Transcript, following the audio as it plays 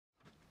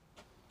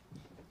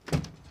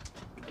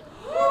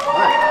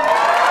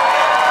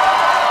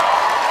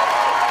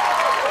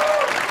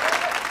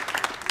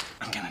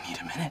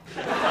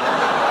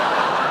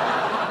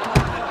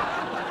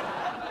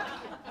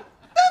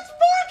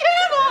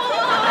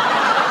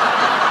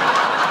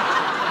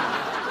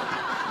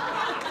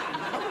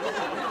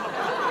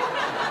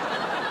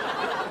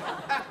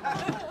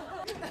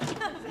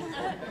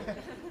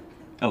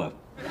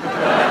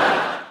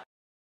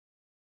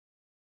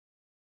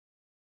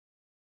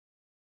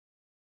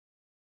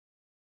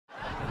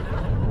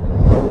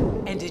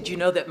And did you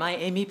know that my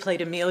Amy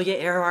played Amelia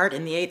Earhart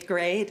in the 8th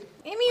grade?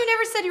 Amy, you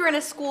never said you were in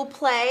a school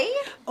play.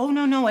 Oh,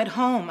 no, at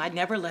home. I'd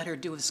never let her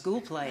do a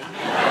school play.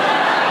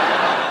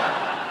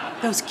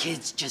 Those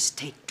kids just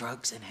take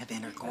drugs and have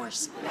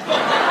intercourse.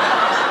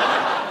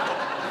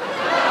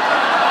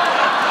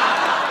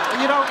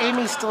 You know,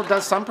 Amy still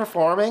does some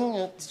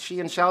performing.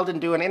 She and Sheldon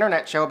do an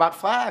internet show about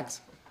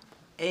flags.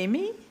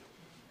 Amy?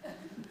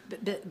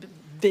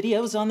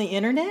 Videos on the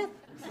internet?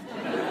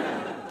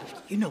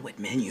 You know what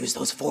men use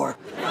those for.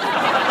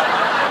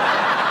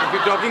 If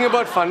you're talking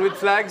about fun with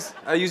flags,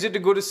 I use it to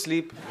go to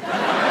sleep.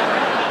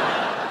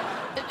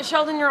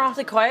 Sheldon, you're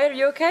awfully quiet. Are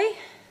you okay?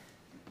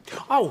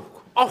 Oh,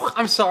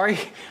 I'm sorry.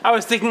 I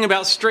was thinking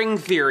about string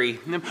theory.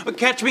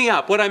 Catch me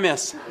up. What'd I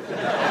miss?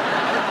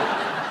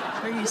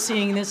 Are you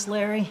seeing this,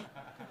 Larry?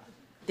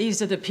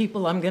 These are the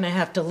people I'm gonna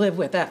have to live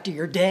with after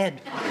you're dead.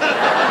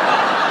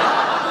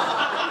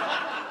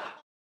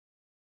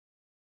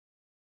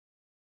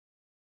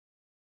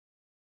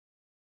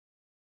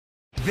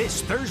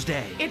 This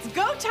Thursday, It's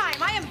go time.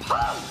 I am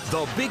pumped.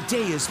 the big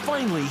day is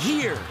finally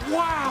here.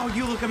 Wow,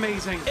 you look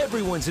amazing.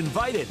 Everyone's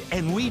invited,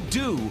 and we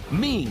do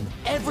mean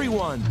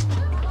everyone.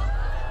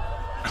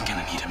 I'm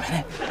gonna need a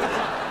minute.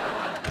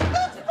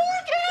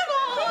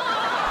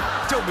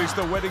 Don't miss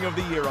the wedding of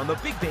the year on the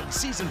Big Bang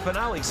season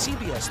finale,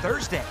 CBS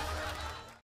Thursday.